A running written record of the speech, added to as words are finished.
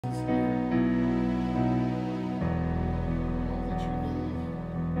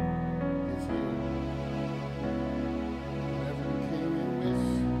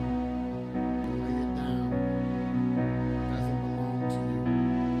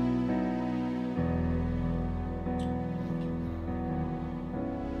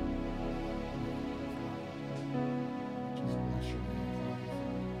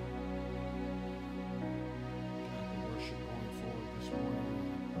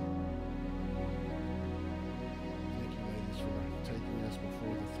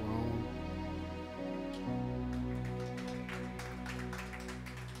before the throne.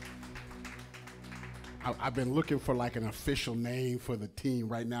 I've been looking for like an official name for the team.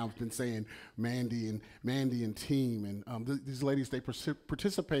 Right now, I've been saying Mandy and team. And these ladies, they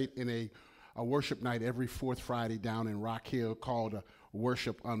participate in a worship night every fourth Friday down in Rock Hill called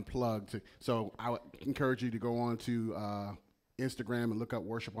Worship Unplugged. So I would encourage you to go on to Instagram and look up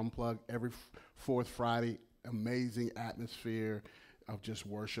Worship Unplugged every fourth Friday. Amazing atmosphere of just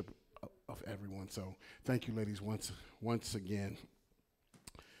worship of everyone. So thank you, ladies, once again.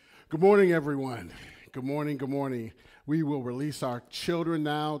 Good morning, everyone. Good morning, good morning. We will release our children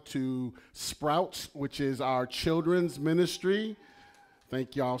now to Sprouts, which is our children's ministry.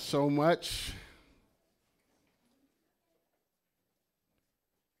 Thank y'all so much.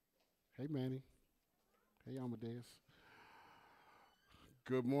 Hey, Manny. Hey, Amadeus.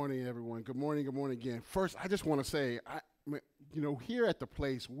 Good morning, everyone. Good morning again. First, I just want to say, here at the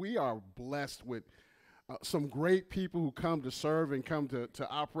place, we are blessed with some great people who come to serve and come to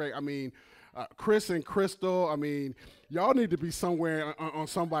operate. I mean, Chris and Crystal, y'all need to be somewhere on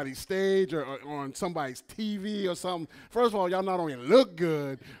somebody's stage or on somebody's TV or something. First of all, y'all not only look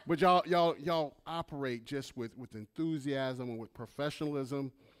good, but y'all operate just with enthusiasm and with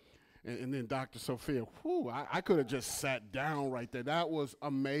professionalism. And then Dr. Sophia, I could have just sat down right there. That was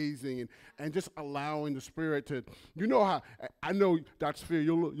amazing. And just allowing the Spirit to, I know, Dr. Sophia,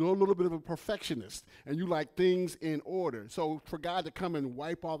 you're a little bit of a perfectionist, and you like things in order. So for God to come and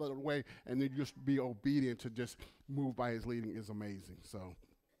wipe all that away and then just be obedient to just move by his leading is amazing. So,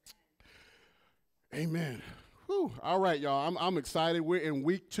 amen. Whew. All right, y'all, I'm excited. We're in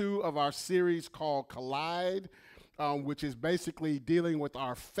week 2 of our series called Collide. Which is basically dealing with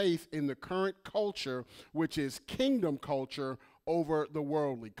our faith in the current culture, which is kingdom culture over the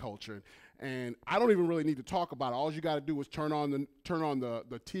worldly culture. And I don't even really need to talk about it. All you got to do is turn on the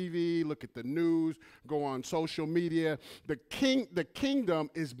TV, look at the news, go on social media. The kingdom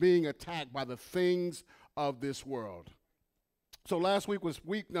is being attacked by the things of this world. So last week was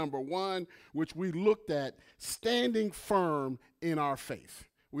week number 1, which we looked at standing firm in our faith.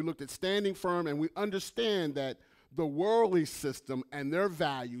 We looked at standing firm, and we understand that the worldly system and their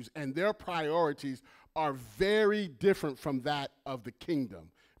values and their priorities are very different from that of the kingdom.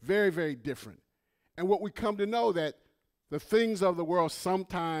 Very, very different. And what we come to know that the things of the world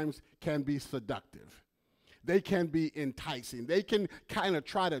sometimes can be seductive. They can be enticing. They can kind of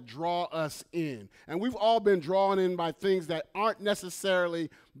try to draw us in. And we've all been drawn in by things that aren't necessarily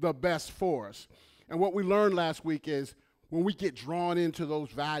the best for us. And what we learned last week is when we get drawn into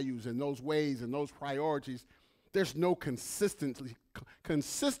those values and those ways and those priorities, there's no consistency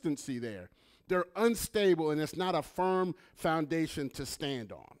there. They're unstable, and it's not a firm foundation to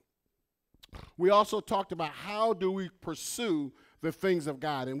stand on. We also talked about how do we pursue the things of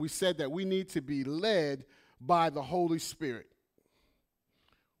God, and we said that we need to be led by the Holy Spirit.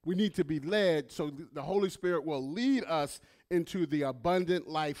 We need to be led so the Holy Spirit will lead us into the abundant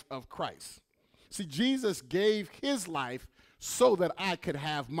life of Christ. See, Jesus gave his life so that I could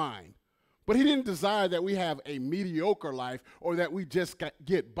have mine. But he didn't desire that we have a mediocre life or that we just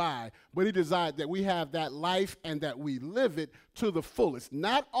get by, but he desired that we have that life and that we live it to the fullest,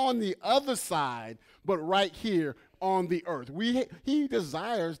 not on the other side, but right here on the earth. He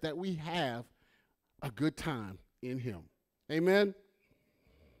desires that we have a good time in him. Amen?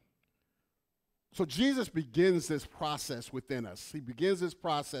 So Jesus begins this process within us. He begins this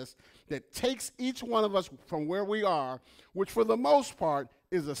process that takes each one of us from where we are, which for the most part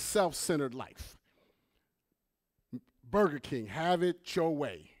is a self-centered life. Burger King, have it your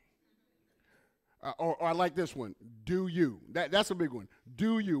way. Or I like this one, do you. That's a big one.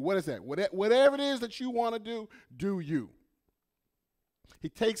 Do you. What is that? Whatever it is that you want to do you. He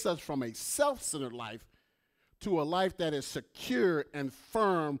takes us from a self-centered life to a life that is secure and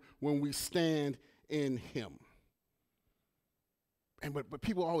firm when we stand in him. But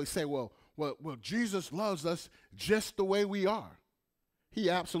people always say, well, Jesus loves us just the way we are. He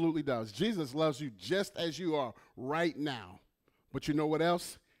absolutely does. Jesus loves you just as you are right now. But you know what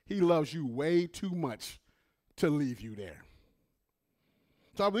else? He loves you way too much to leave you there.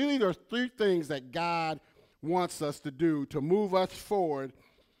 So I believe there are 3 things that God wants us to do to move us forward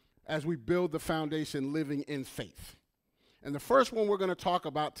as we build the foundation living in faith. And the first one we're going to talk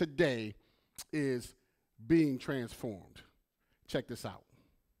about today is being transformed. Check this out.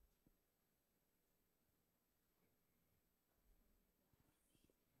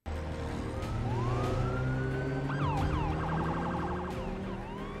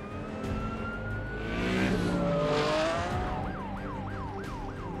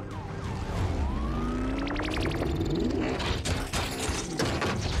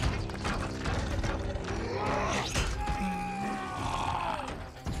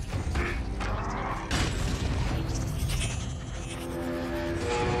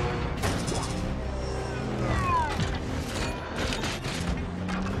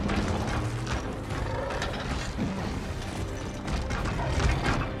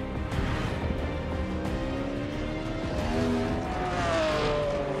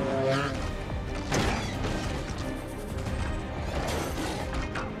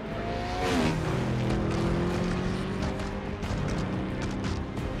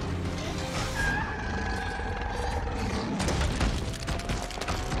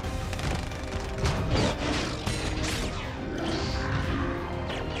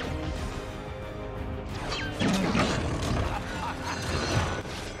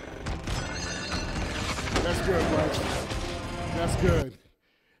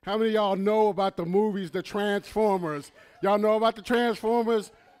 How many of y'all know about the movies, the Transformers? Y'all know about the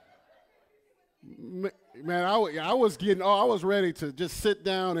Transformers? Man, I was ready to just sit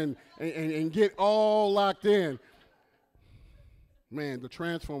down and get all locked in. Man, the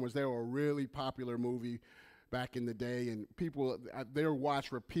Transformers, they were a really popular movie back in the day, and people, they were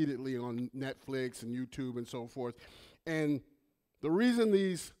watched repeatedly on Netflix and YouTube and so forth. And the reason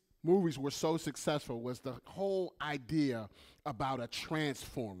these movies were so successful was the whole idea about a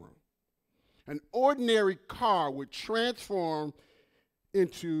transformer. An ordinary car would transform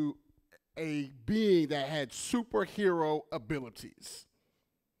into a being that had superhero abilities.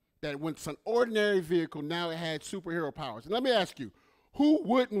 That when it's an ordinary vehicle, now it had superhero powers. And let me ask you, who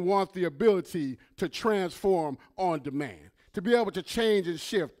wouldn't want the ability to transform on demand, to be able to change and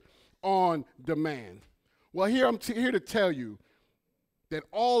shift on demand? Well, I'm here to tell you that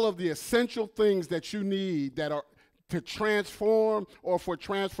all of the essential things that you need that are to transform or for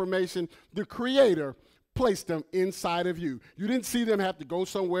transformation, the Creator placed them inside of you. You didn't see them have to go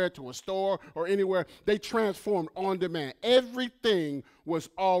somewhere to a store or anywhere. They transformed on demand. Everything was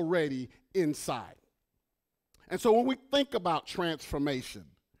already inside. And so when we think about transformation,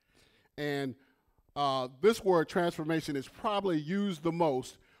 and this word transformation is probably used the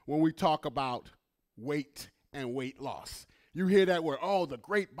most when we talk about weight and weight loss. You hear that word, oh, the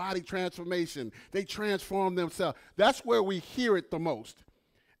great body transformation. They transform themselves. That's where we hear it the most.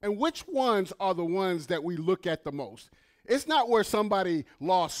 And which ones are the ones that we look at the most? It's not where somebody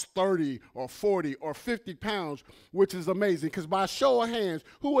lost 30 or 40 or 50 pounds, which is amazing, because by show of hands,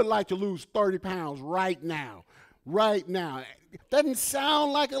 who would like to lose 30 pounds right now? Right now. It doesn't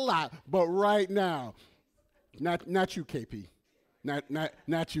sound like a lot, but right now. Not you, KP. Not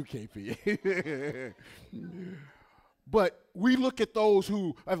you, KP. But we look at those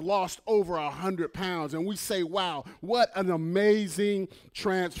who have lost over 100 pounds and we say, wow, what an amazing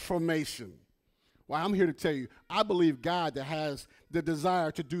transformation. Well, I'm here to tell you, I believe God that has the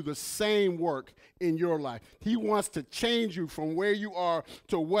desire to do the same work in your life. He wants to change you from where you are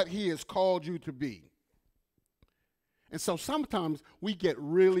to what He has called you to be. And so sometimes we get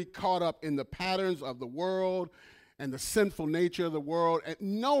really caught up in the patterns of the world and the sinful nature of the world, and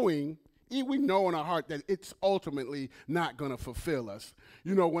we know in our heart that it's ultimately not going to fulfill us.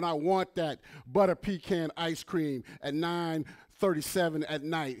 You know, when I want that butter pecan ice cream at 9:37 at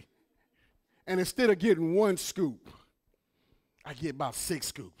night, and instead of getting one scoop, I get about 6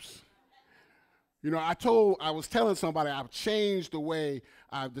 scoops. You know, I was telling somebody I've changed the way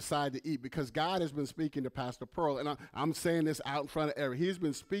I've decided to eat because God has been speaking to Pastor Pearl, and I'm saying this out in front of everyone. He's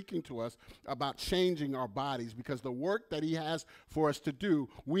been speaking to us about changing our bodies because the work that He has for us to do,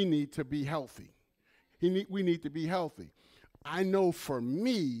 we need to be healthy. We need to be healthy. I know for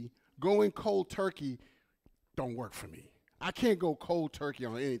me, going cold turkey don't work for me. I can't go cold turkey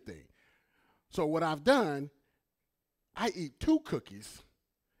on anything. So what I've done, I eat 2 cookies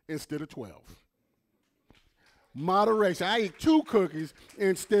instead of 12. Moderation. I eat 2 cookies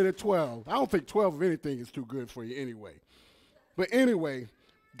instead of 12. I don't think 12 of anything is too good for you anyway. But anyway,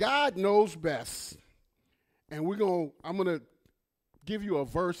 God knows best. And I'm going to give you a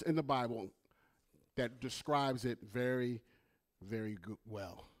verse in the Bible that describes it very, very good.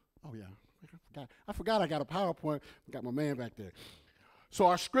 Well, oh yeah, I forgot I got a PowerPoint. I got my man back there. So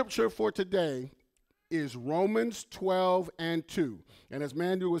our scripture for today is Romans 12:2. And as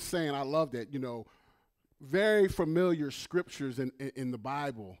Mandu was saying, I love that, very familiar scriptures in the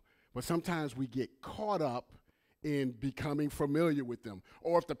Bible, but sometimes we get caught up in becoming familiar with them.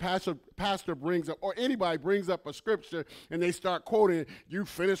 Or if the pastor brings up, or anybody brings up a scripture and they start quoting it, you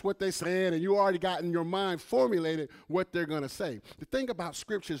finish what they said and you already got in your mind formulated what they're going to say. The thing about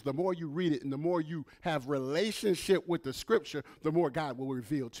scriptures, the more you read it and the more you have relationship with the scripture, the more God will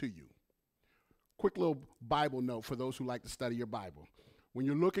reveal to you. Quick little Bible note for those who like to study your Bible. When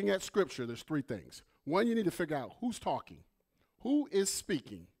you're looking at scripture, there's 3 things. One, you need to figure out who's talking, who is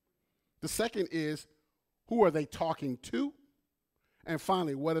speaking. The second is, who are they talking to? And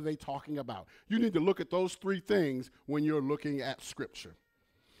finally, what are they talking about? You need to look at those 3 things when you're looking at scripture.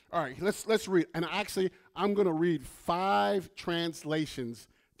 All right, let's read. And actually, I'm going to read 5 translations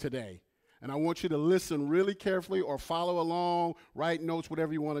today. And I want you to listen really carefully or follow along, write notes,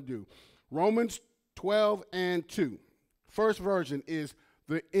 whatever you want to do. Romans 12:2. First version is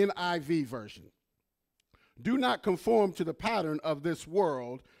the NIV version. Do not conform to the pattern of this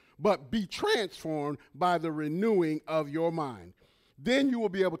world, but be transformed by the renewing of your mind. Then you will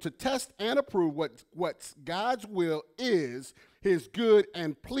be able to test and approve what God's will is, His good,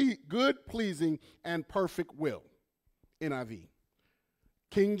 pleasing, and perfect will. NIV.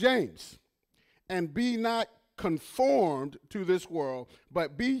 King James. And be not conformed to this world,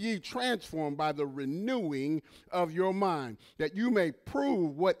 but be ye transformed by the renewing of your mind, that you may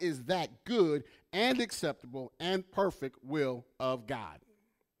prove what is that good and acceptable and perfect will of God.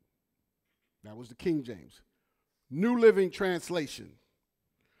 That was the King James. New Living Translation.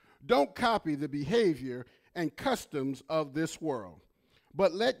 Don't copy the behavior and customs of this world,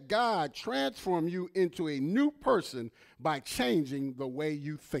 but let God transform you into a new person by changing the way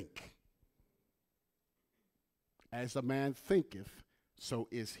you think. As a man thinketh, so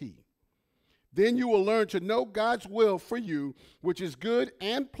is he. Then you will learn to know God's will for you, which is good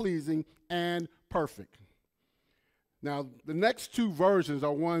and pleasing and perfect. Now, the next two versions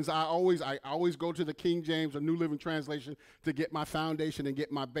are ones I always go to the King James or New Living Translation to get my foundation and get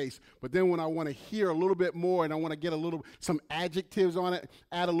my base. But then when I want to hear a little bit more and I want to get some adjectives on it,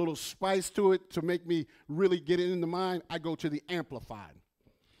 add a little spice to it to make me really get it in the mind, I go to the Amplified.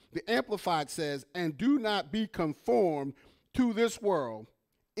 The Amplified says, and do not be conformed to this world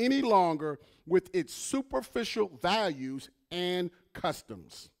any longer with its superficial values and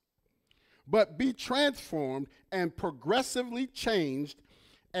customs, but be transformed and progressively changed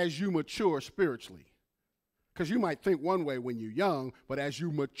as you mature spiritually. Because you might think one way when you're young, but as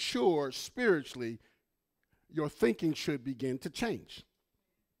you mature spiritually, your thinking should begin to change.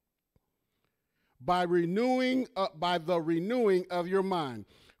 By the renewing of your mind,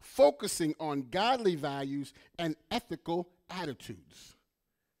 focusing on godly values and ethical attitudes.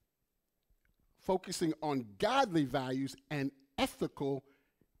 Focusing on godly values and ethical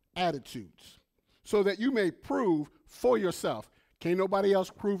attitudes, so that you may prove for yourself. Can't nobody else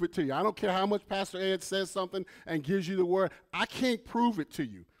prove it to you. I don't care how much Pastor Ed says something and gives you the word. I can't prove it to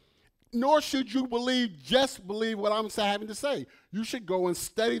you. Nor should you just believe what I'm having to say. You should go and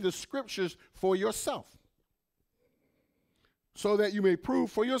study the scriptures for yourself, so that you may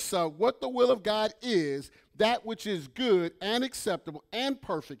prove for yourself what the will of God is, that which is good and acceptable and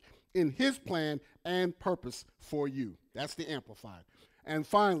perfect in his plan and purpose for you. That's the Amplified. And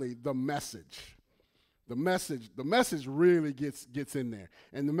finally, the Message. The message really gets in there.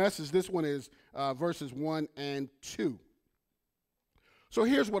 And the Message, this one is verses 1 and 2. So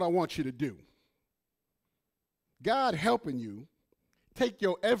here's what I want you to do. God helping you take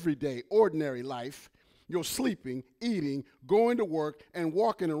your everyday, ordinary life, your sleeping, eating, going to work, and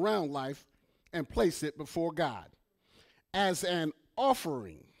walking around life, and place it before God as an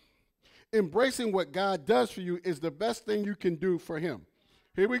offering. Embracing what God does for you is the best thing you can do for him.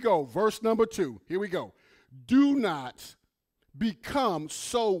 Here we go, verse number 2. Here we go. Do not become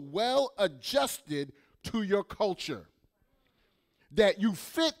so well adjusted to your culture that you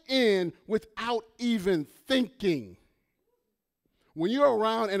fit in without even thinking. When you're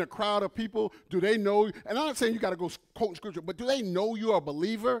around in a crowd of people, do they know, and I'm not saying you got to go quote scripture, but do they know you're a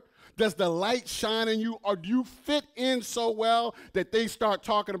believer? Does the light shine in you, or do you fit in so well that they start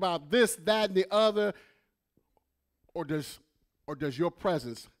talking about this, that, and the other? Or does your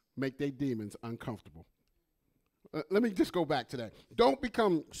presence make their demons uncomfortable? Let me just go back to that. Don't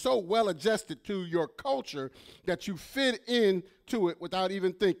become so well adjusted to your culture that you fit into it without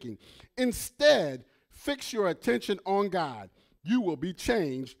even thinking. Instead, fix your attention on God. You will be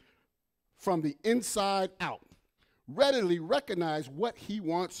changed from the inside out. Readily recognize what he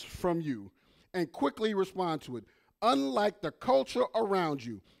wants from you and quickly respond to it. Unlike the culture around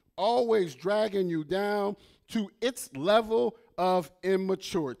you, always dragging you down to its level of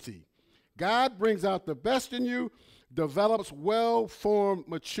immaturity. God brings out the best in you, develops well-formed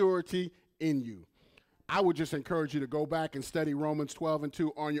maturity in you. I would just encourage you to go back and study Romans 12 and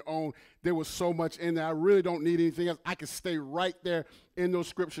 2 on your own. There was so much in there. I really don't need anything else. I could stay right there in those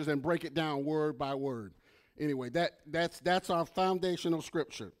scriptures and break it down word by word. Anyway, that's our foundational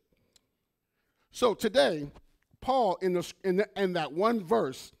scripture. So today, Paul, in that one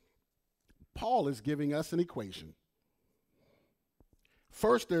verse, Paul is giving us an equation.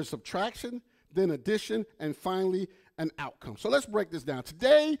 First, there's subtraction, then addition, and finally, an outcome. So let's break this down.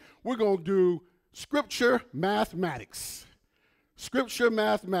 Today, we're going to do scripture mathematics. Scripture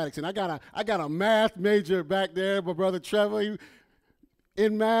mathematics. And I got a math major back there, my brother Trevor,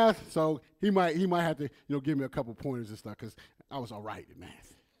 in math, so he might have to give me a couple pointers and stuff, because I was all right in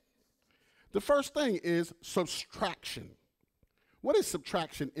math. The first thing is subtraction. What is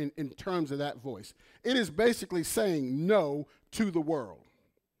subtraction in terms of that voice? It is basically saying no to the world.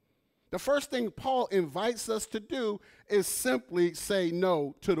 The first thing Paul invites us to do is simply say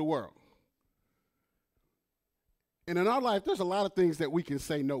no to the world. And in our life, there's a lot of things that we can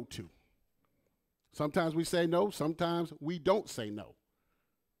say no to. Sometimes we say no, sometimes we don't say no.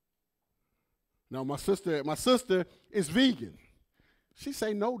 Now, my sister is vegan. She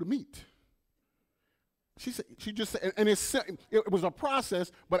say no to meat. She just said, and it was a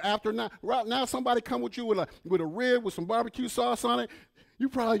process. But after right now, somebody come with you with a rib with some barbecue sauce on it, you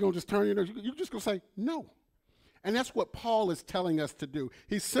probably gonna just turn your nose. You're just gonna say no. And that's what Paul is telling us to do.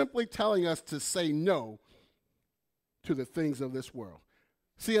 He's simply telling us to say no to the things of this world.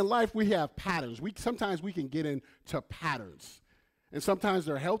 See, in life we have patterns. Sometimes we can get into patterns. And sometimes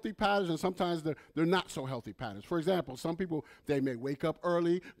they're healthy patterns, and sometimes they're not so healthy patterns. For example, some people, they may wake up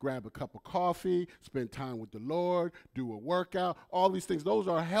early, grab a cup of coffee, spend time with the Lord, do a workout, all these things. Those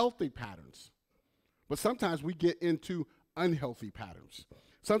are healthy patterns. But sometimes we get into unhealthy patterns.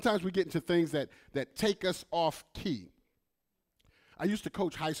 Sometimes we get into things that take us off key. I used to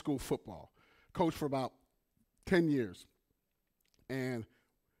coach high school football, coached for about 10 years. And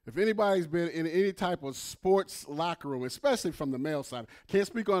if anybody's been in any type of sports locker room, especially from the male side, can't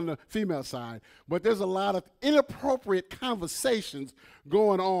speak on the female side, but there's a lot of inappropriate conversations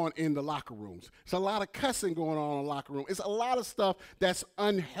going on in the locker rooms. It's a lot of cussing going on in the locker room. It's a lot of stuff that's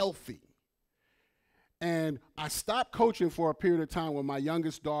unhealthy. And I stopped coaching for a period of time when my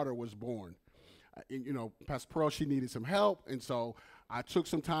youngest daughter was born. Pastor Pearl, she needed some help, and so I took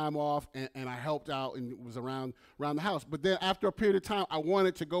some time off, and I helped out and was around the house. But then after a period of time, I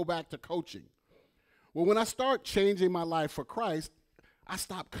wanted to go back to coaching. Well, when I started changing my life for Christ, I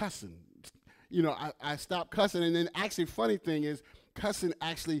stopped cussing. I stopped cussing, and then actually, funny thing is, cussing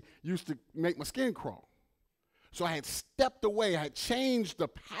actually used to make my skin crawl. So I had stepped away. I had changed the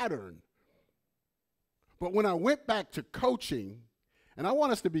pattern. But when I went back to coaching, and I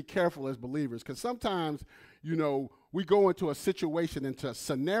want us to be careful as believers, because sometimes, we go into a situation, into a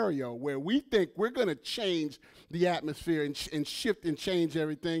scenario where we think we're going to change the atmosphere and shift and change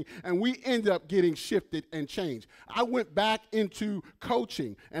everything, and we end up getting shifted and changed. I went back into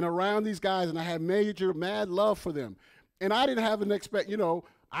coaching and around these guys, and I had mad love for them. And I didn't have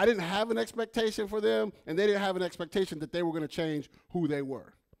I didn't have an expectation for them, and they didn't have an expectation that they were going to change who they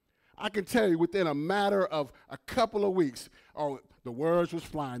were. I can tell you within a matter of a couple of weeks, the words was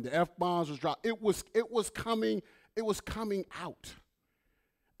flying, the F-bombs was dropped. It was coming out.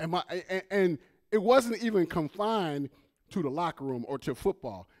 And it wasn't even confined to the locker room or to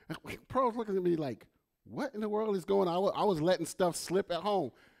football. Pearl's looking at me like, what in the world is going on? I was letting stuff slip at home.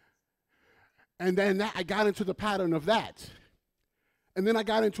 And then I got into the pattern of that. And then I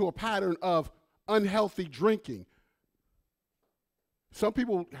got into a pattern of unhealthy drinking. Some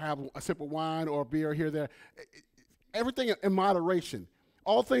people have a sip of wine or a beer here, there. Everything in moderation.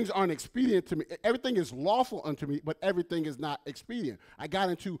 All things aren't expedient to me. Everything is lawful unto me, but everything is not expedient. I got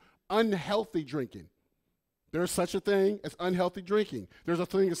into unhealthy drinking. There's such a thing as unhealthy drinking. There's a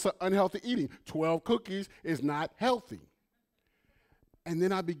thing as unhealthy eating. 12 cookies is not healthy. And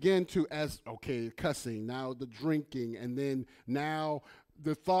then I began to, cussing, now the drinking, and then now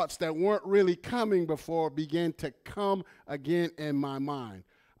the thoughts that weren't really coming before began to come again in my mind.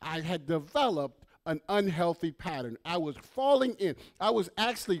 I had developed an unhealthy pattern. I was falling in. I was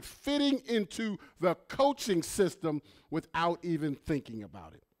actually fitting into the coaching system without even thinking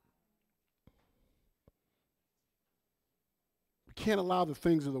about it. We can't allow the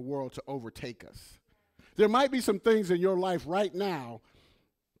things of the world to overtake us. There might be some things in your life right now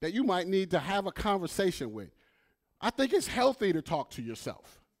that you might need to have a conversation with. I think it's healthy to talk to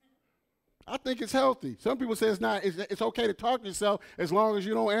yourself. I think it's healthy. Some people say it's not. It's okay to talk to yourself as long as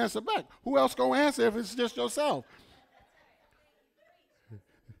you don't answer back. Who else gonna answer if it's just yourself?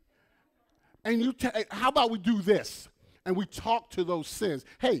 And how about we do this? And we talk to those sins.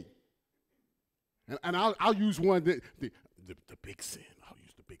 Hey, and I'll use one, the big sin. I'll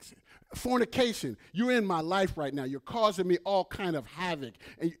use the big sin. Fornication. You're in my life right now. You're causing me all kind of havoc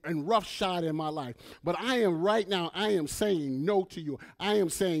and roughshod in my life. But I am saying no to you. I am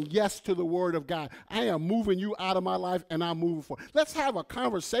saying yes to the word of God. I am moving you out of my life, and I'm moving forward. Let's have a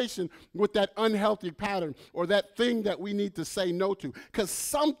conversation with that unhealthy pattern or that thing that we need to say no to. Because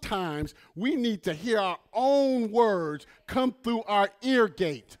sometimes we need to hear our own words come through our ear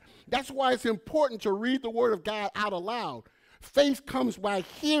gate. That's why it's important to read the word of God out aloud. Faith comes by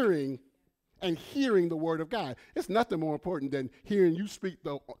hearing, and hearing the word of God. It's nothing more important than hearing you speak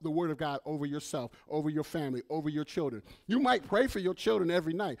the word of God over yourself, over your family, over your children. You might pray for your children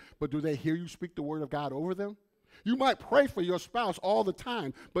every night, but do they hear you speak the word of God over them? You might pray for your spouse all the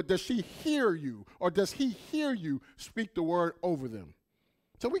time, but does she hear you, or does he hear you speak the word over them?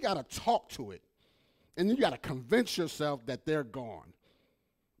 So we got to talk to it, and you got to convince yourself that they're gone.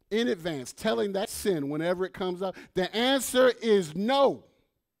 In advance, telling that sin whenever it comes up, the answer is no.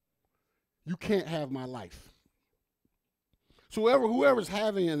 You can't have my life. So whoever's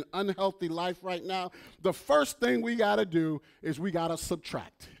having an unhealthy life right now, the first thing we got to do is we got to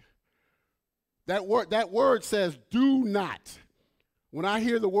subtract. That word says do not. When I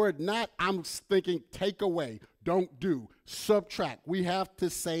hear the word not, I'm thinking take away, don't do, subtract. We have to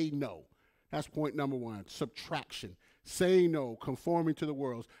say no. That's point number one, subtraction. Saying no, conforming to the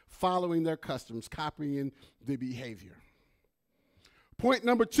world, following their customs, copying the behavior. Point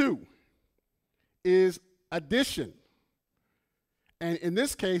number two is addition. And in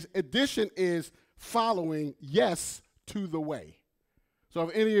this case, addition is following yes to the way. So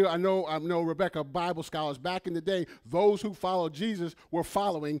if any of you, I know Rebecca, Bible scholars, back in the day, those who followed Jesus were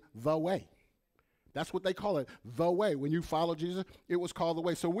following the way. That's what they call it, the way. When you follow Jesus, it was called the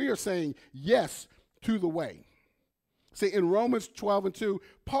way. So we are saying yes to the way. See, in Romans 12:2,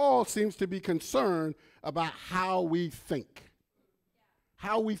 Paul seems to be concerned about how we think.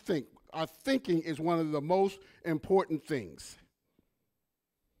 How we think. Our thinking is one of the most important things.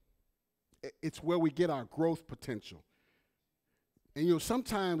 It's where we get our growth potential. And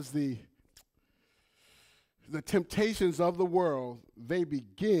sometimes the temptations of the world, they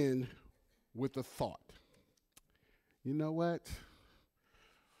begin with a thought. You know what?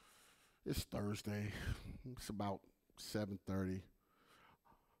 It's Thursday. It's about 7:30.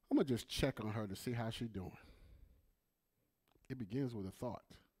 I'm going to just check on her to see how she's doing. It begins with a thought.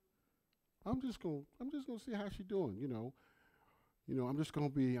 I'm just going to see how she's doing, I'm just going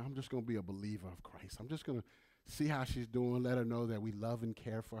to be a believer of Christ. I'm just going to see how she's doing, let her know that we love and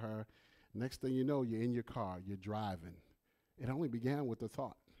care for her. Next thing you know, you're in your car, you're driving. It only began with a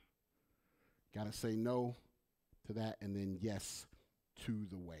thought. Got to say no to that and then yes to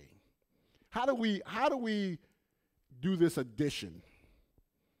the way. How do we do this addition?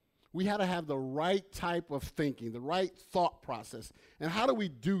 We had to have the right type of thinking, the right thought process. And how do we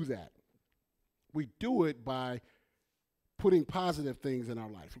do that? We do it by putting positive things in our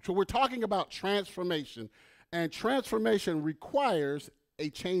life. So we're talking about transformation, and transformation requires a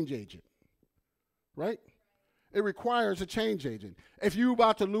change agent, right? It requires a change agent. If you're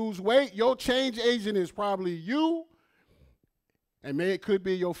about to lose weight, your change agent is probably you, and it could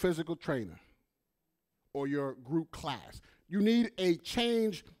be your physical trainer or your group class. You need a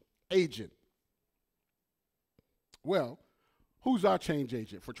change agent. Well, who's our change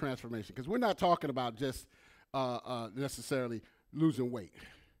agent for transformation? Because we're not talking about just necessarily losing weight.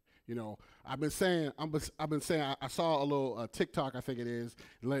 I've been saying, I saw a little TikTok, I think it is.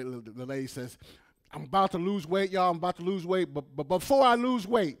 The lady says, I'm about to lose weight, y'all. I'm about to lose weight. But before I lose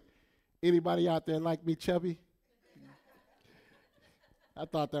weight, anybody out there like me chubby? I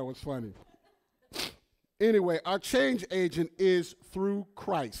thought that was funny. Anyway, our change agent is through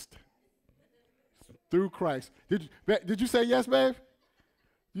Christ. Through Christ. Did you say yes, babe?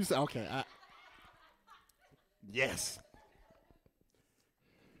 You said, okay. Yes.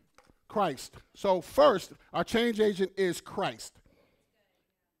 Christ. So first, our change agent is Christ.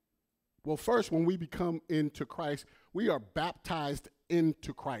 Well, first, when we become into Christ, we are baptized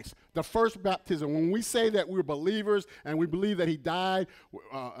into Christ. The first baptism, when we say that we're believers and we believe that he died,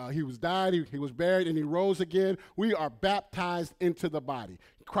 he was buried, and he rose again, we are baptized into the body.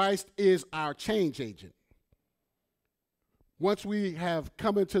 Christ is our change agent. Once we have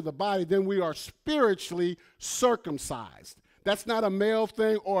come into the body, then we are spiritually circumcised. That's not a male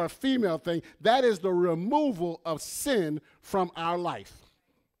thing or a female thing. That is the removal of sin from our life.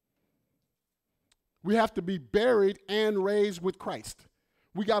 We have to be buried and raised with Christ.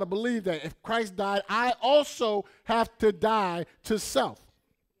 We got to believe that if Christ died, I also have to die to self.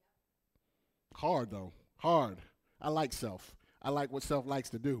 Hard, though. Hard. I like self. I like what self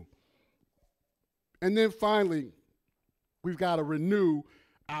likes to do. And then finally, we've got to renew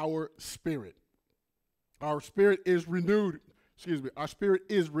our spirit. Our spirit is renewed. Our spirit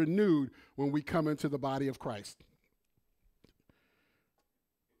is renewed when we come into the body of Christ.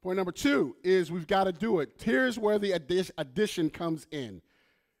 Point number two is we've got to do it. Here's where the addition comes in.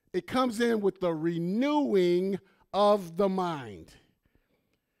 It comes in with the renewing of the mind.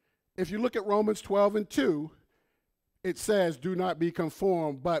 If you look at Romans 12:2, it says, do not be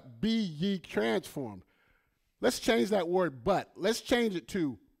conformed, but be ye transformed. Let's change that word but. Let's change it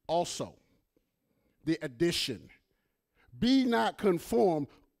to also. The addition. Be not conformed.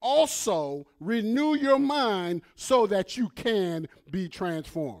 Also renew your mind so that you can be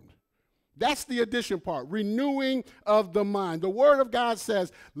transformed. That's the addition part, renewing of the mind. The word of God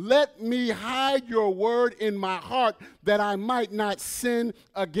says, let me hide your word in my heart that I might not sin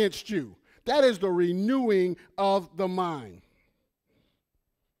against you. That is the renewing of the mind.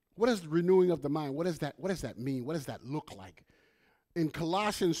 What is the renewing of the mind? What does that mean? What does that look like? In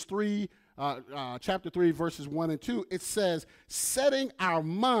Colossians 3, chapter 3, verses 1 and 2, it says, setting our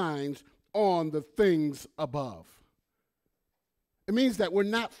minds on the things above. It means that we're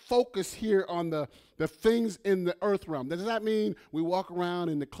not focused here on the things in the earth realm. Does that mean we walk around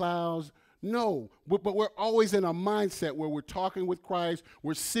in the clouds? No, but we're always in a mindset where we're talking with Christ.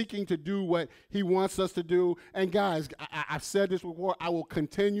 We're seeking to do what he wants us to do. And guys, I've said this before. I will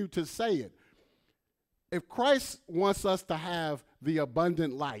continue to say it. If Christ wants us to have the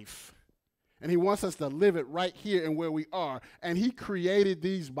abundant life, and he wants us to live it right here and where we are, and he created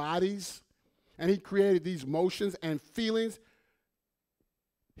these bodies, and he created these motions and feelings,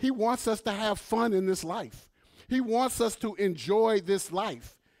 he wants us to have fun in this life. He wants us to enjoy this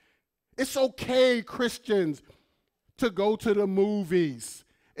life. It's okay, Christians, to go to the movies.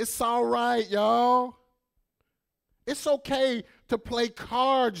 It's all right, y'all. It's okay to play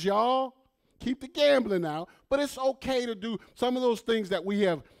cards, y'all. Keep the gambling out, but it's okay to do some of those things that we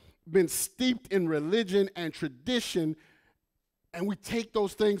have been steeped in religion and tradition, and we take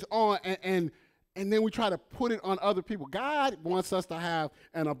those things on and then we try to put it on other people. God wants us to have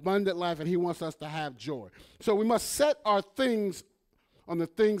an abundant life, and he wants us to have joy. So we must set our things on the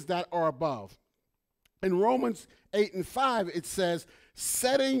things that are above. In Romans 8:5, it says,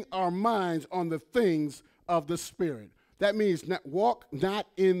 setting our minds on the things of the Spirit. That means walk not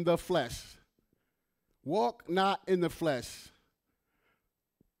in the flesh. Walk not in the flesh.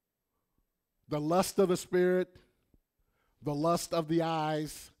 The lust of the Spirit, the lust of the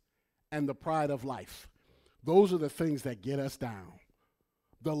eyes, and the pride of life. Those are the things that get us down.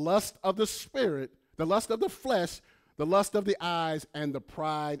 The lust of the Spirit, the lust of the flesh, the lust of the eyes, and the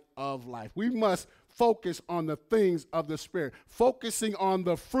pride of life. We must focus on the things of the Spirit, focusing on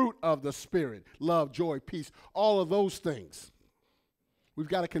the fruit of the Spirit, love, joy, peace, all of those things. We've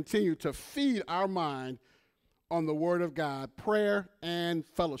got to continue to feed our mind on the Word of God, prayer, and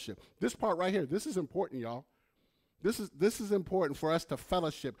fellowship. This part right here, this is important, y'all. This is important for us to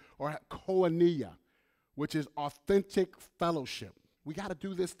fellowship, or koinonia, which is authentic fellowship. We got to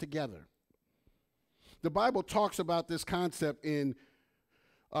do this together. The Bible talks about this concept in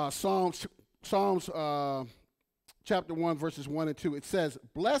Psalms chapter 1, verses 1 and 2. It says,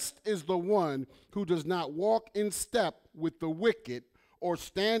 blessed is the one who does not walk in step with the wicked, or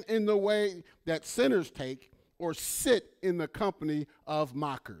stand in the way that sinners take, or sit in the company of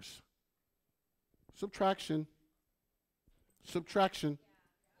mockers. Subtraction.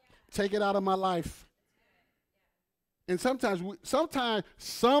 Take it out of my life. And sometimes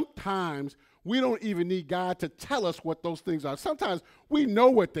we don't even need God to tell us what those things are. Sometimes we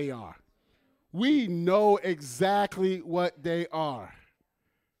know what they are. We know exactly what they are.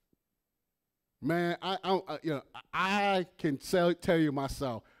 Man, I can tell you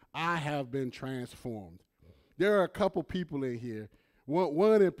myself, I have been transformed. There are a couple people in here,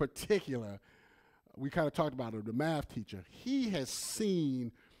 one in particular, we kind of talked about it, the math teacher. He has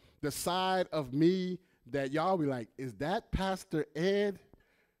seen the side of me that y'all be like, is that Pastor Ed?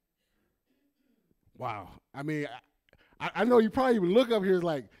 Wow. I mean, I know you probably would look up here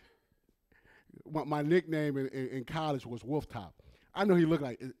like, my nickname in college was Wolf Top. I know he looked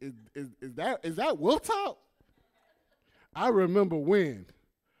like, is that Wolf Top? I remember when.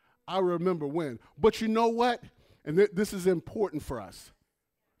 But you know what? And this is important for us.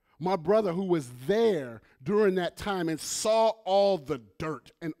 My brother, who was there during that time and saw all the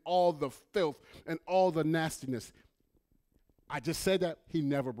dirt and all the filth and all the nastiness, I just said that, he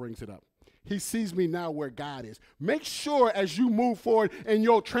never brings it up. He sees me now where God is. Make sure as you move forward in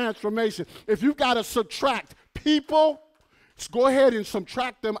your transformation, if you've got to subtract people, go ahead and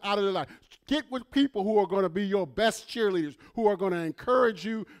subtract them out of their life. Get with people who are going to be your best cheerleaders, who are going to encourage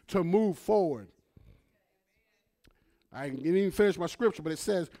you to move forward. I didn't even finish my scripture, but it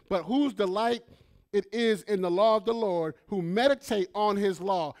says, but whose delight it is in the law of the Lord, who meditate on his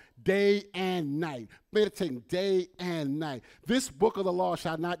law day and night. Meditating day and night. This book of the law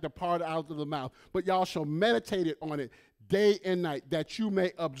shall not depart out of the mouth, but y'all shall meditate on it day and night, that you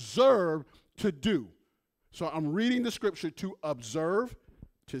may observe to do. So I'm reading the scripture to observe,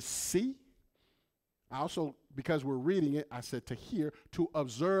 to see. I also, because we're reading it, I said to hear, to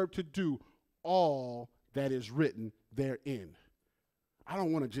observe, to do all that is written therein. I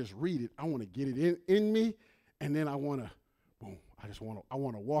don't want to just read it. I want to get it in me, and then I want to, boom, I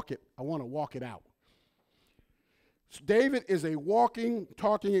want to walk it out. So David is a walking,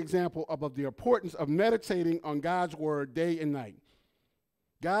 talking example of the importance of meditating on God's word day and night.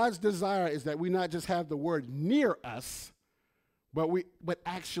 God's desire is that we not just have the word near us, but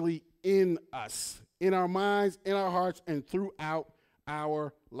actually in us, in our minds, in our hearts, and throughout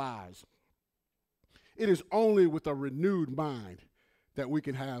our lives. It is only with a renewed mind that we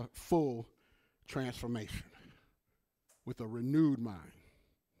can have full transformation. With a renewed mind.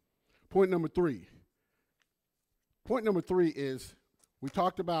 Point number three is We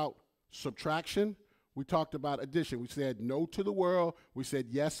talked about subtraction. We talked about addition. We said no to the world. We said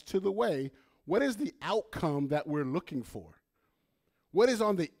yes to the way. What is the outcome that we're looking for? What is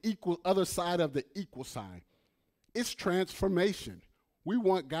on the other side of the equal sign? It's transformation. We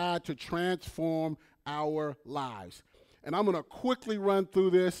want God to transform our lives. And I'm going to quickly run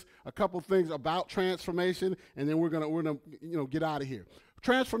through this, a couple things about transformation, and then we're going to get out of here.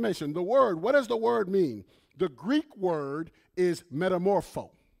 Transformation, the word, what does the word mean? The Greek word is metamorpho.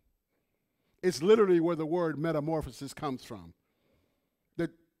 It's literally where the word metamorphosis comes from.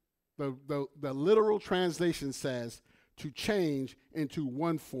 The literal translation says to change into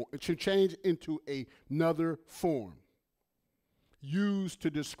one form, to change into another form, used to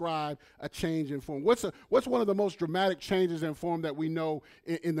describe a change in form. What's one of the most dramatic changes in form that we know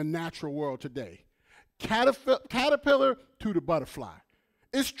in the natural world today? Caterpillar to the butterfly.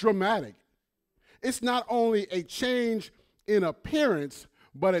 It's dramatic. It's not only a change in appearance,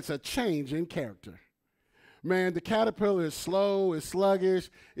 but it's a change in character. Man, the caterpillar is slow, it's sluggish,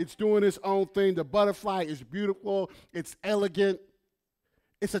 it's doing its own thing. The butterfly is beautiful, it's elegant.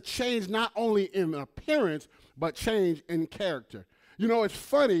 It's a change not only in appearance, but change in character. You know, it's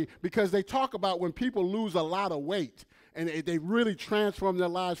funny because they talk about when people lose a lot of weight and they really transform their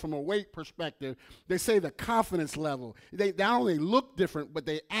lives from a weight perspective, they say the confidence level. They not only look different, but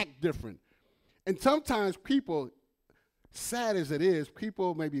they act different. And sometimes people, sad as it is,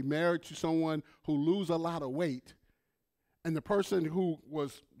 people may be married to someone who lose a lot of weight, and the person who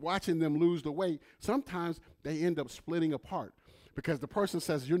was watching them lose the weight, sometimes they end up splitting apart because the person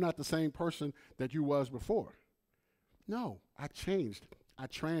says, you're not the same person that you was before. No, I changed. I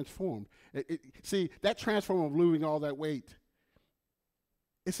transformed. See, that transform of losing all that weight,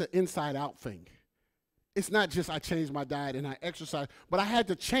 it's an inside-out thing. It's not just I changed my diet and I exercise, but I had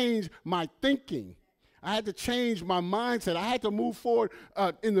to change my thinking. I had to change my mindset. I had to move forward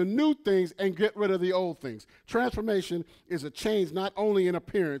in the new things and get rid of the old things. Transformation is a change not only in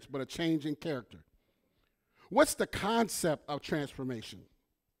appearance, but a change in character. What's the concept of transformation?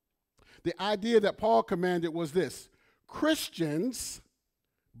 The idea that Paul commanded was this: Christians,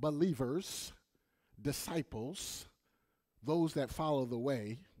 believers, disciples, those that follow the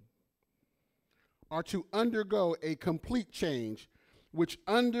way, are to undergo a complete change which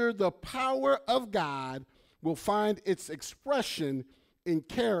under the power of God will find its expression in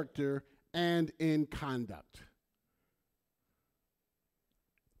character and in conduct.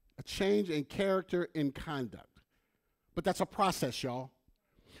 A change in character and conduct. But that's a process, y'all.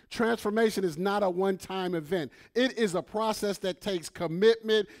 Transformation is not a one-time event. It is a process that takes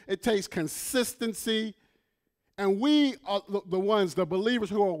commitment, it takes consistency, and we are the ones, the believers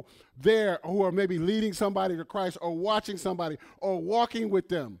who are there, who are maybe leading somebody to Christ or watching somebody or walking with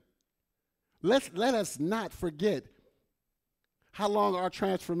them. Let us not forget how long our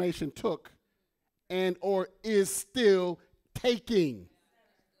transformation took and or is still taking.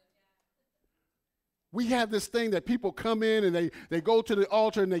 We have this thing that people come in and they go to the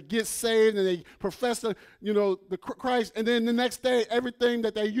altar and they get saved and they profess the Christ, and then the next day everything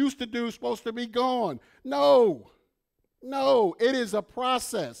that they used to do is supposed to be gone. No, it is a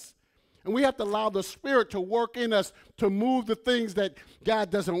process. And we have to allow the Spirit to work in us to move the things that God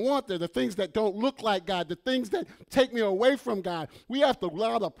doesn't want there, the things that don't look like God, the things that take me away from God. We have to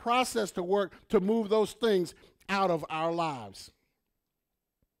allow the process to work to move those things out of our lives.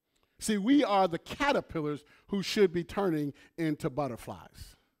 See, we are the caterpillars who should be turning into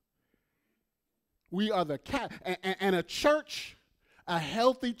butterflies. We are the and a church, a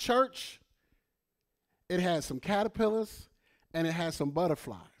healthy church, it has some caterpillars and it has some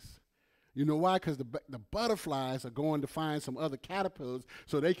butterflies. You know why? Because the butterflies are going to find some other caterpillars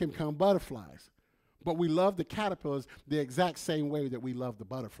so they can become butterflies. But we love the caterpillars the exact same way that we love the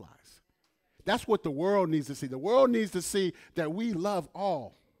butterflies. That's what the world needs to see. The world needs to see that we love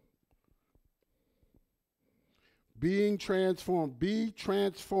all. Being transformed, be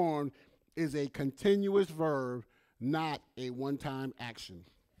transformed is a continuous verb, not a one-time action.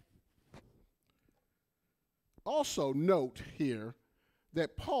 Also note here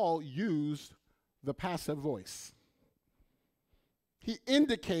that Paul used the passive voice. He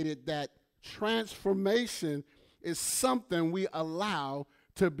indicated that transformation is something we allow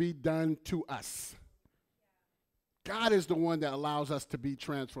to be done to us. God is the one that allows us to be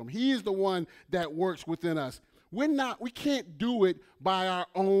transformed. He is the one that works within us. We can't do it by our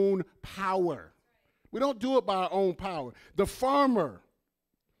own power. We don't do it by our own power. The farmer,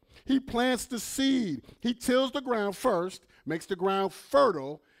 he plants the seed. He tills the ground first, makes the ground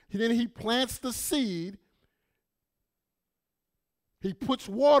fertile. Then he plants the seed. He puts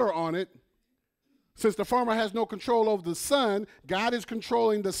water on it. Since the farmer has no control over the sun, God is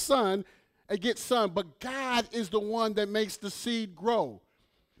controlling the sun. It gets sun, but God is the one that makes the seed grow.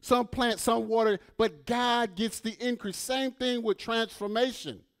 Some plant, some water, but God gets the increase. Same thing with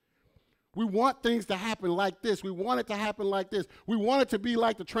transformation. We want things to happen like this. We want it to happen like this. We want it to be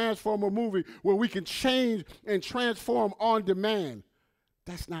like the Transformer movie where we can change and transform on demand.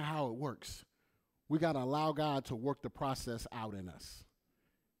 That's not how it works. We got to allow God to work the process out in us.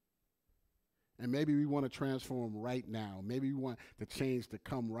 And maybe we want to transform right now. Maybe we want the change to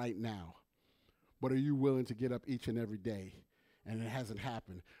come right now. But are you willing to get up each and every day? And it hasn't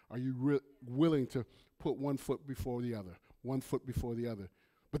happened. Are you willing to put one foot before the other, one foot before the other?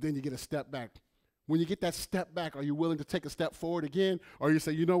 But then you get a step back. When you get that step back, are you willing to take a step forward again? Or you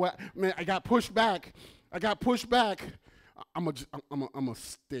say, you know what, man, I got pushed back. I'm going to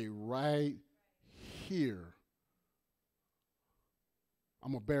stay right here.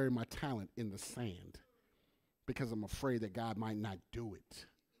 I'm going to bury my talent in the sand because I'm afraid that God might not do it.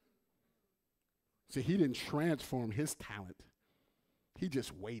 See, he didn't transform his talent. He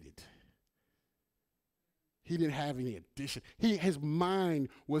just waited. He didn't have any addition. His mind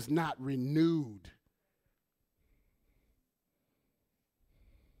was not renewed.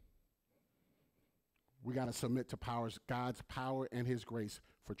 We got to submit to God's power and his grace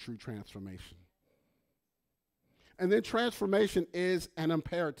for true transformation. And then transformation is an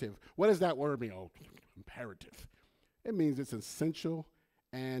imperative. What does that word mean? Oh, imperative. It means it's essential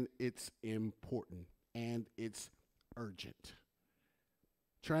and it's important and it's urgent.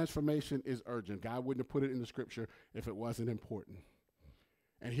 Transformation is urgent. God wouldn't have put it in the scripture if it wasn't important.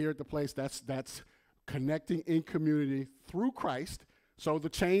 And here at the place, that's connecting in community through Christ. So the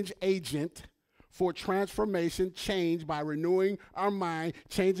change agent for transformation, change by renewing our mind,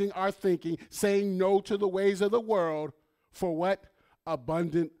 changing our thinking, saying no to the ways of the world for what?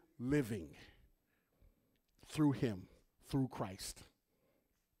 Abundant living through him, through Christ.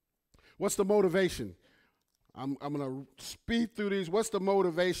 What's the motivation? I'm going to speed through these. What's the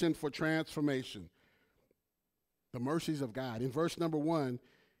motivation for transformation? The mercies of God. In verse number 1,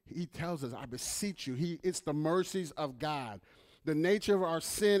 he tells us, I beseech you. It's the mercies of God. The nature of our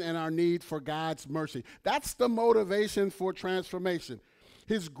sin and our need for God's mercy. That's the motivation for transformation.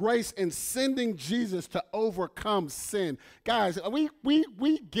 His grace in sending Jesus to overcome sin. Guys,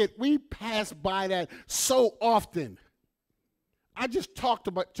 we pass by that so often. I just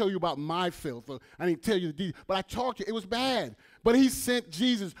tell you about my filth. I didn't tell you the details, but I talked to you. It was bad. But he sent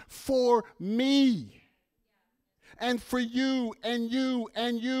Jesus for me. And for you, and you,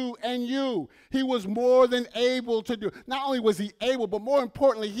 and you, and you. He was more than able to do. Not only was he able, but more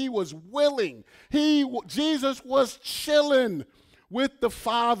importantly, he was willing. Jesus was chilling with the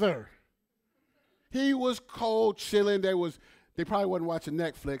Father. He was cold chilling. They probably wasn't watching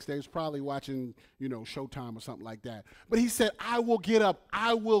Netflix. They was probably watching, Showtime or something like that. But he said, I will get up.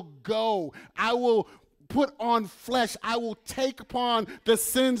 I will go. I will put on flesh. I will take upon the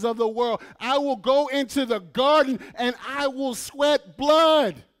sins of the world. I will go into the garden and I will sweat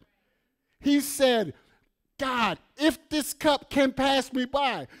blood. He said, God, if this cup can pass me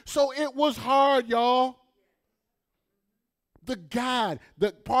by. So it was hard, y'all. The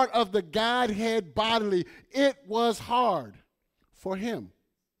part of the Godhead bodily, it was hard for him.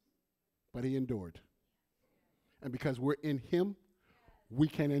 But he endured. And because we're in him, we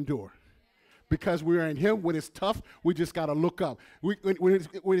can endure. Because we're in him, when it's tough, we just got to look up.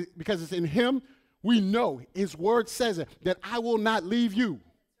 Because it's in him, we know his word says it, that I will not leave you.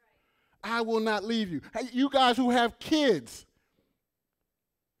 I will not leave you. Hey, you guys who have kids,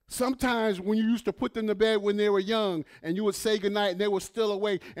 sometimes when you used to put them to bed when they were young and you would say goodnight and they were still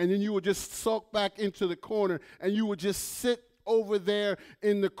awake and then you would just sulk back into the corner and you would just sit over there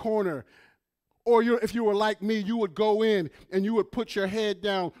in the corner. Or if you were like me, you would go in and you would put your head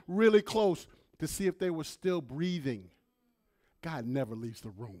down really close to see if they were still breathing. God never leaves the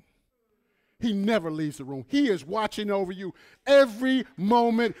room. He never leaves the room. He is watching over you every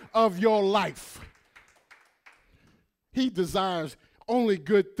moment of your life. He desires only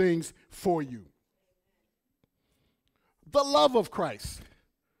good things for you. The love of Christ.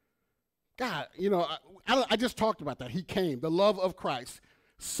 God, I just talked about that. He came, the love of Christ.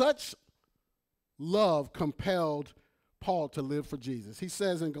 Such love compelled Paul to live for Jesus. He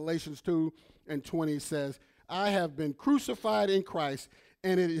says in Galatians 2:20, he says, I have been crucified in Christ,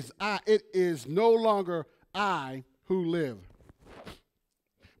 and it is no longer I who live,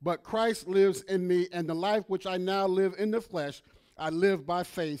 but Christ lives in me, and the life which I now live in the flesh, I live by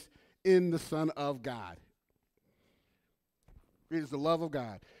faith in the Son of God. It is the love of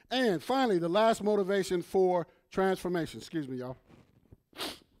God. And finally, the last motivation for transformation,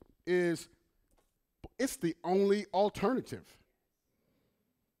 is It's the only alternative.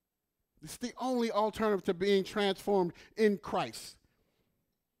 It's the only alternative to being transformed in Christ.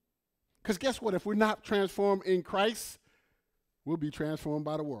 Because guess what? If we're not transformed in Christ, we'll be transformed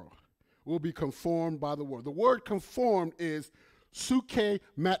by the world. We'll be conformed by the world. The word conformed is suke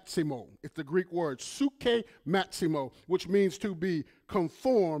maximo. It's the Greek word suke maximo, which means to be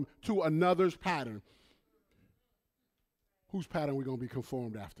conformed to another's pattern. Whose pattern are we going to be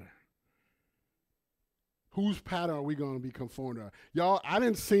conformed after? Whose pattern are we going to be conformed to? Y'all, I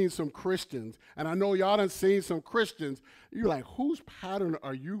done seen some Christians, and I know y'all done seen some Christians. You're like, whose pattern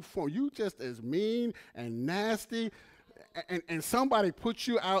are you for? You just as mean and nasty, and somebody put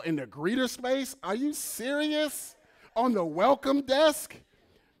you out in the greeter space? Are you serious? On the welcome desk?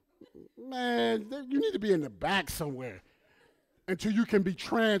 Man, you need to be in the back somewhere until you can be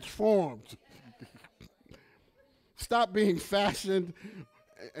transformed. Stop being fashioned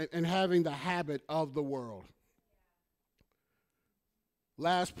and having the habit of the world.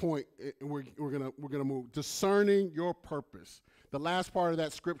 Last point, we're gonna move. Discerning your purpose. The last part of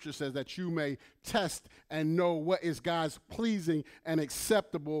that scripture says that you may test and know what is God's pleasing and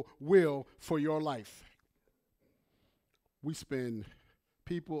acceptable will for your life.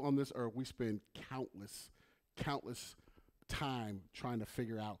 People on this earth, we spend countless time trying to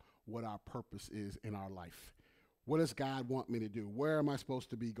figure out what our purpose is in our life. What does God want me to do? Where am I supposed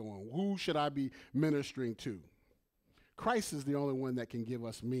to be going? Who should I be ministering to? Christ is the only one that can give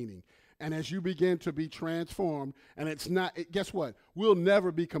us meaning. And as you begin to be transformed, and guess what? We'll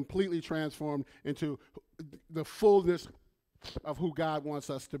never be completely transformed into the fullness of who God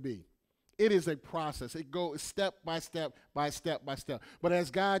wants us to be. It is a process. It goes step by step by step by step. But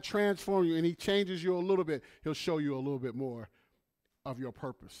as God transforms you and he changes you a little bit, he'll show you a little bit more of your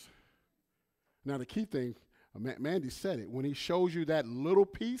purpose. Now, the key thing, Mandy said it, when he shows you that little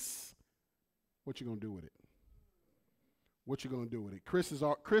piece, what you going to do with it? What you going to do with it? Chris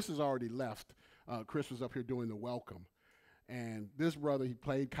has already left. Chris was up here doing the welcome. And this brother, he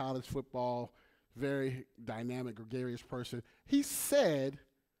played college football, very dynamic, gregarious person. He said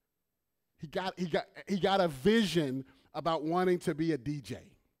he got a vision about wanting to be a DJ.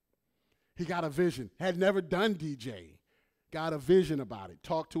 He got a vision. Had never done DJ. Got a vision about it.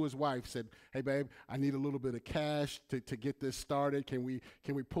 Talked to his wife, said, hey, babe, I need a little bit of cash to get this started. Can we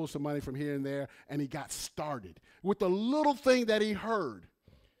pull some money from here and there? And he got started with the little thing that he heard.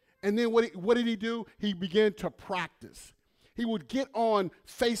 And then what did he do? He began to practice. He would get on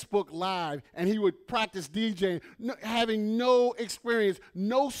Facebook Live, and he would practice DJing, having no experience,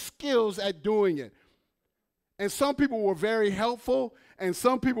 no skills at doing it. And some people were very helpful, and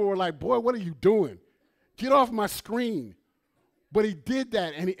some people were like, boy, what are you doing? Get off my screen. But he did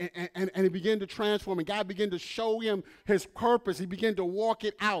that, and he began to transform, and God began to show him his purpose. He began to walk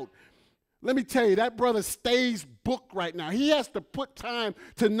it out. Let me tell you, that brother stays booked right now. He has to put time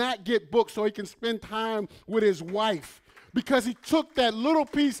to not get booked so he can spend time with his wife, because he took that little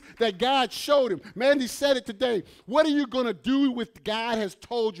piece that God showed him. Mandy said it today. What are you going to do with what God has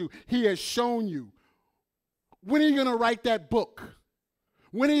told you, he has shown you? When are you going to write that book?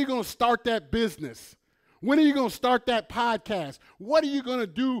 When are you going to start that business? When are you going to start that podcast? What are you going to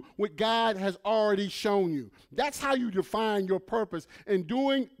do with God has already shown you? That's how you define your purpose and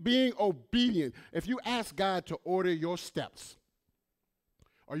being obedient. If you ask God to order your steps,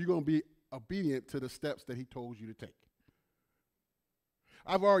 are you going to be obedient to the steps that he told you to take?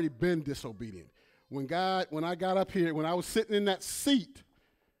 I've already been disobedient. When I got up here, when I was sitting in that seat,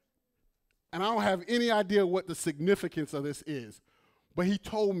 and I don't have any idea what the significance of this is, but he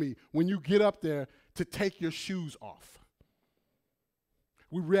told me, when you get up there, to take your shoes off.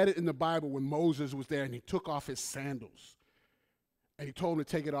 We read it in the Bible when Moses was there and he took off his sandals. And he told him to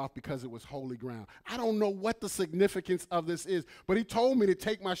take it off because it was holy ground. I don't know what the significance of this is, but he told me to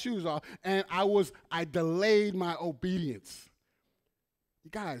take my shoes off, and I delayed my obedience.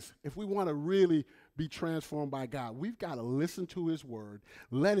 You guys, if we want to really be transformed by God, we've got to listen to his word,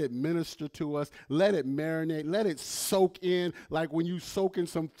 let it minister to us, let it marinate, let it soak in, like when you soak in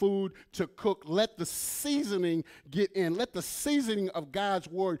some food to cook. Let the seasoning get in. Let the seasoning of God's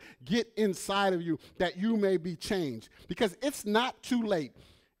word get inside of you, that you may be changed. Because it's not too late.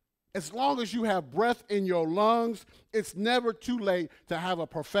 As long as you have breath in your lungs, it's never too late to have a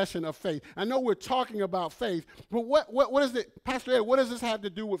profession of faith. I know we're talking about faith, but what is it, Pastor Ed, what does this have to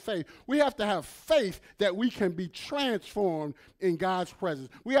do with faith? We have to have faith that we can be transformed in God's presence.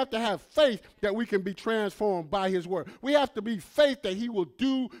 We have to have faith that we can be transformed by his word. We have to be faith that he will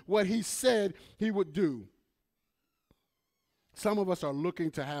do what he said he would do. Some of us are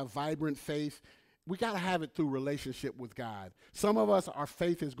looking to have vibrant faith We got to have it through relationship with God. Some of us, our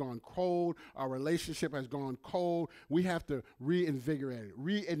faith has gone cold. Our relationship has gone cold. We have to reinvigorate it,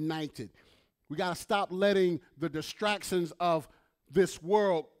 reignite it. We got to stop letting the distractions of this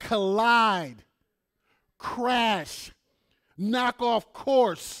world collide, crash, knock off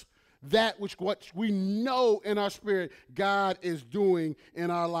course that which what we know in our spirit God is doing in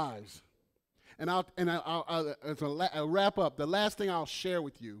our lives. And as a wrap up, the last thing I'll share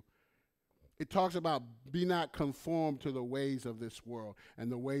with you, it talks about be not conformed to the ways of this world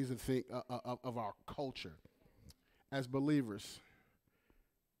and the ways of our culture. As believers,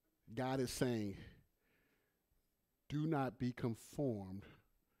 God is saying, do not be conformed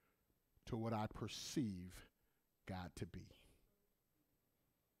to what I perceive God to be.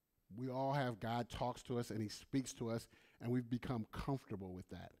 We all have God talks to us and he speaks to us, and we've become comfortable with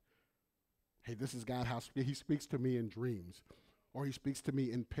that. Hey, this is God, how he speaks to me in dreams, or he speaks to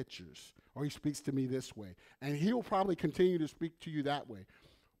me in pictures, or he speaks to me this way. And he'll probably continue to speak to you that way.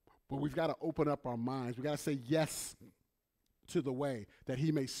 But we've got to open up our minds. We've got to say yes to the way that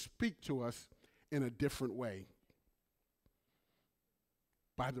he may speak to us in a different way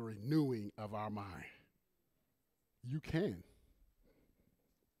by the renewing of our mind. You can.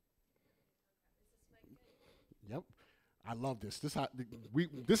 Yep. I love this. This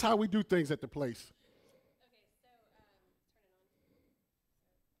is how we do things at the place.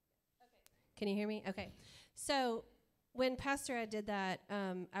 Can you hear me? Okay. So when Pastor Ed did that,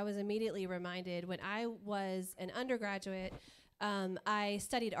 I was immediately reminded when I was an undergraduate, I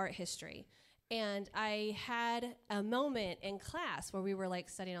studied art history. And I had a moment in class where we were like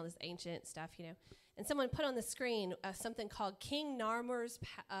studying all this ancient stuff, you know. And someone put on the screen something called King Narmer's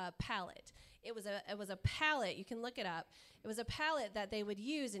palette. It was a palette. You can look it up. It was a palette that they would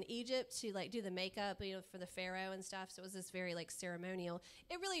use in Egypt to like do the makeup, you know, for the pharaoh and stuff. So it was this very like ceremonial.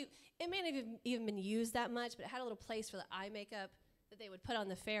 It may not have even been used that much, but it had a little place for the eye makeup that they would put on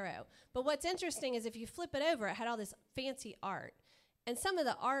the pharaoh. But what's interesting is if you flip it over, it had all this fancy art. And some of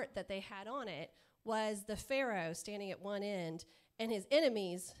the art that they had on it was the pharaoh standing at one end and his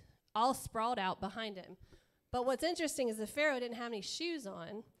enemies all sprawled out behind him. But what's interesting is the pharaoh didn't have any shoes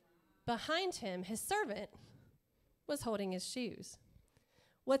on. Behind him, his servant was holding his shoes.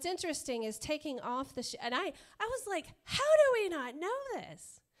 What's interesting is taking off the shoes. And I was like, how do we not know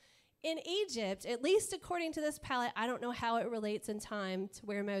this? In Egypt, at least according to this palette, I don't know how it relates in time to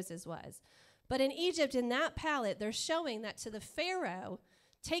where Moses was. But in Egypt, in that palette, they're showing that to the Pharaoh,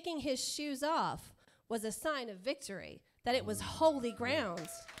 taking his shoes off was a sign of victory, that it was holy grounds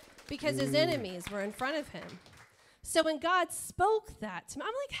because his enemies were in front of him. So when God spoke that to me,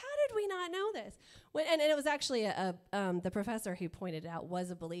 I'm like, how did we not know this? And it was actually the professor who pointed it out was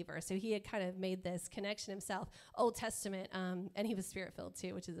a believer. So he had kind of made this connection himself, Old Testament, and he was spirit-filled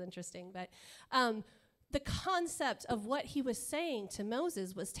too, which is interesting. But the concept of what he was saying to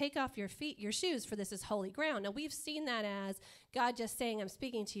Moses was take off your shoes, for this is holy ground. Now, we've seen that as God just saying, I'm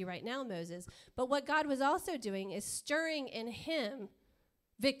speaking to you right now, Moses. But what God was also doing is stirring in him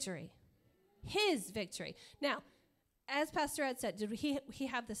victory, his victory. Now, as Pastor Ed said, did he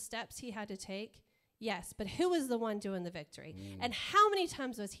have the steps he had to take? Yes, but who was the one doing the victory? And how many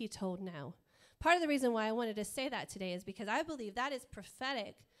times was he told no? Part of the reason why I wanted to say that today is because I believe that is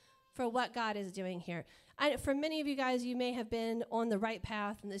prophetic for what God is doing here. For many of you guys, you may have been on the right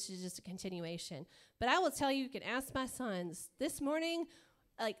path, and this is just a continuation. But I will tell you, you can ask my sons, this morning,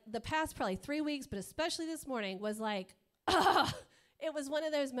 like the past probably 3 weeks, but especially this morning, was like, it was one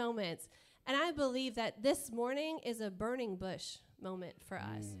of those moments. And I believe that this morning is a burning bush moment for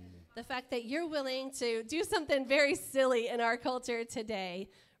us. The fact that you're willing to do something very silly in our culture today,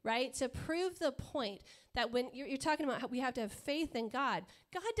 right? To prove the point that when you're talking about how we have to have faith in God,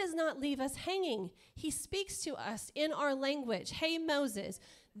 God does not leave us hanging. He speaks to us in our language. Hey, Moses,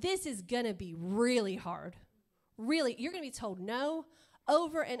 this is going to be really hard. Really, you're going to be told no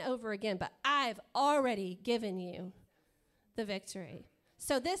over and over again, but I've already given you the victory.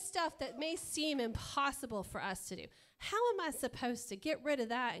 So this stuff that may seem impossible for us to do, how am I supposed to get rid of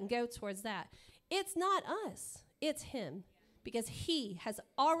that and go towards that? It's not us. It's him, because he has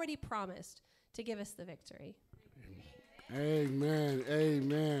already promised to give us the victory. Amen.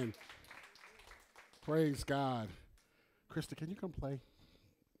 Amen. Praise God. Krista, can you come play?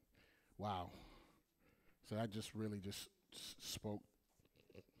 Wow. So that just really just spoke.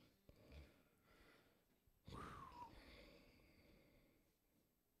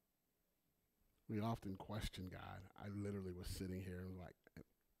 We often question God. I literally was sitting here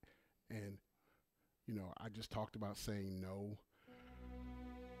and you know, I just talked about saying no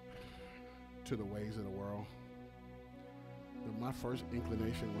to the ways of the world. But my first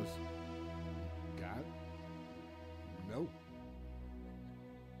inclination was, God, no.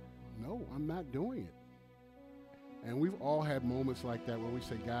 No, I'm not doing it. And we've all had moments like that where we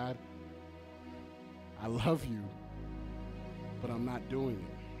say, God, I love you, but I'm not doing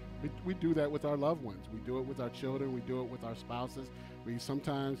it. We do that with our loved ones. We do it with our children. We do it with our spouses.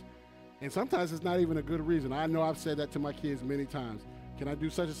 Sometimes it's not even a good reason. I know I've said that to my kids many times. Can I do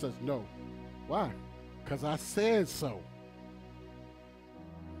such and such? No. Why? Because I said so.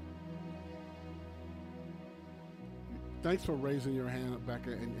 Thanks for raising your hand,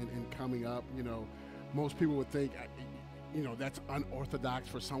 Becca, and coming up. You know, most people would think, you know, that's unorthodox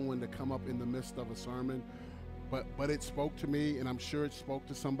for someone to come up in the midst of a sermon. But it spoke to me, and I'm sure it spoke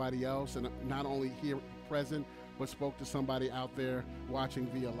to somebody else, and not only here present, but spoke to somebody out there watching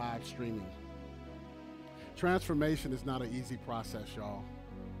via live streaming. Transformation is not an easy process, y'all.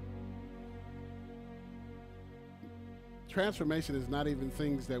 Transformation is not even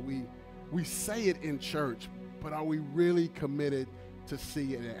things that we say it in church, but are we really committed to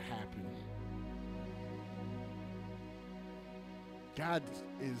see it happen? God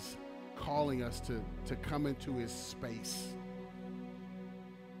is calling us to come into his space,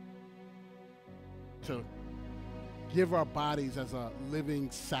 to give our bodies as a living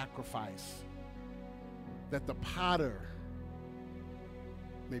sacrifice, that the potter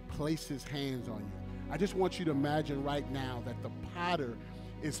may place his hands on you. I just want you to imagine right now that the potter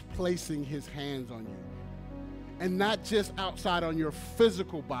is placing his hands on you. And not just outside on your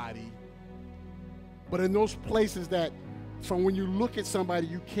physical body, but in those places that from when you look at somebody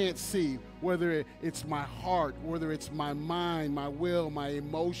you can't see, whether it's my heart, whether it's my mind, my will, my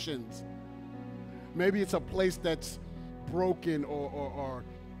emotions. Maybe it's a place that's broken or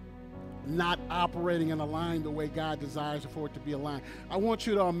not operating and aligned the way God desires for it to be aligned. I want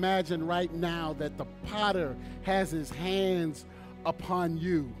you to imagine right now that the potter has his hands upon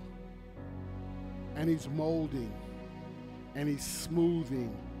you, and he's molding, and he's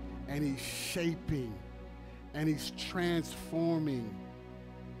smoothing, and he's shaping, and he's transforming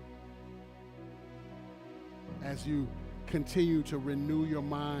as you continue to renew your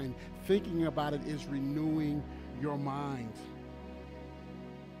mind. Thinking about it is renewing your mind.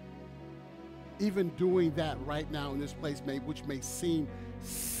 Even doing that right now in this place, which may seem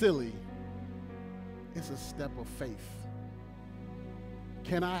silly, is a step of faith.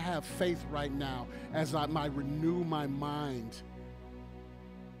 Can I have faith right now as I renew my mind?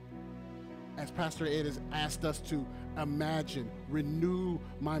 As Pastor Ed has asked us to imagine, renew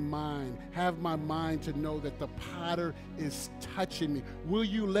my mind, have my mind to know that the potter is touching me. Will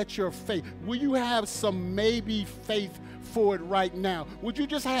you let your faith, will you have some maybe faith for it right now? Would you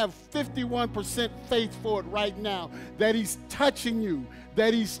just have 51% faith for it right now, that he's touching you,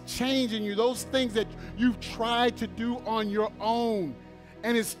 that he's changing you, those things that you've tried to do on your own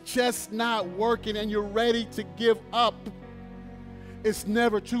and it's just not working and you're ready to give up? It's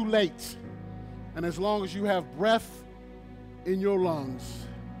never too late. And as long as you have breath in your lungs,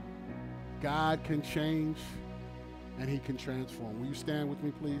 God can change and he can transform. Will you stand with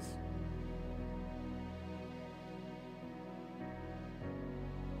me, please?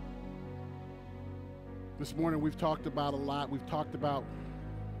 This morning we've talked about a lot. We've talked about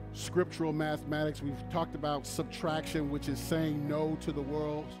scriptural mathematics. We've talked about subtraction, which is saying no to the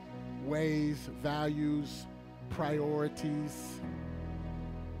world's ways, values, priorities.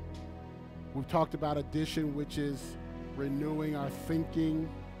 We've talked about addition, which is renewing our thinking.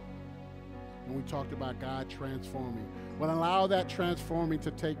 And we talked about God transforming. But allow that transforming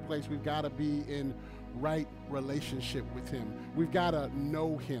to take place, we've got to be in right relationship with him. We've got to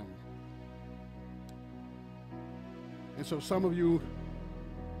know him. And so some of you,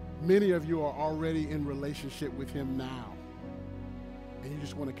 many of you are already in relationship with him now. And you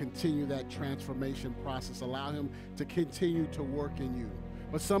just want to continue that transformation process. Allow him to continue to work in you.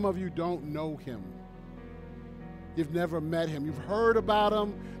 But some of you don't know him. You've never met him. You've heard about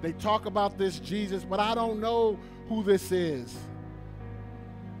him. They talk about this Jesus, but I don't know who this is.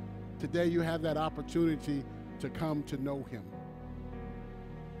 Today you have that opportunity to come to know him.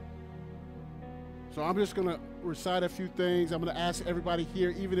 So I'm just going to recite a few things. I'm going to ask everybody here,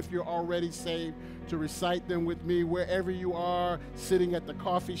 even if you're already saved, to recite them with me wherever you are, sitting at the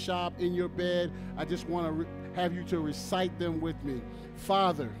coffee shop, in your bed. I just want to have you to recite them with me.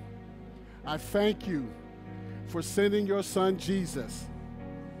 Father, I thank you for sending your son Jesus,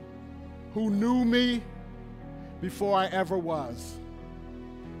 who knew me before I ever was.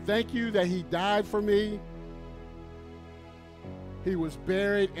 Thank you that he died for me. He was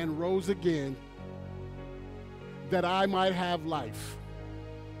buried and rose again, that I might have life.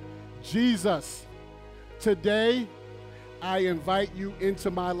 Jesus, today I invite you into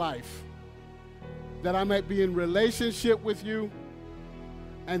my life. that I might be in relationship with you,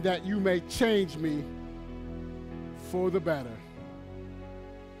 and that you may change me for the better.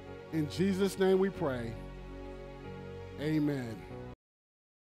 In Jesus' name we pray. Amen.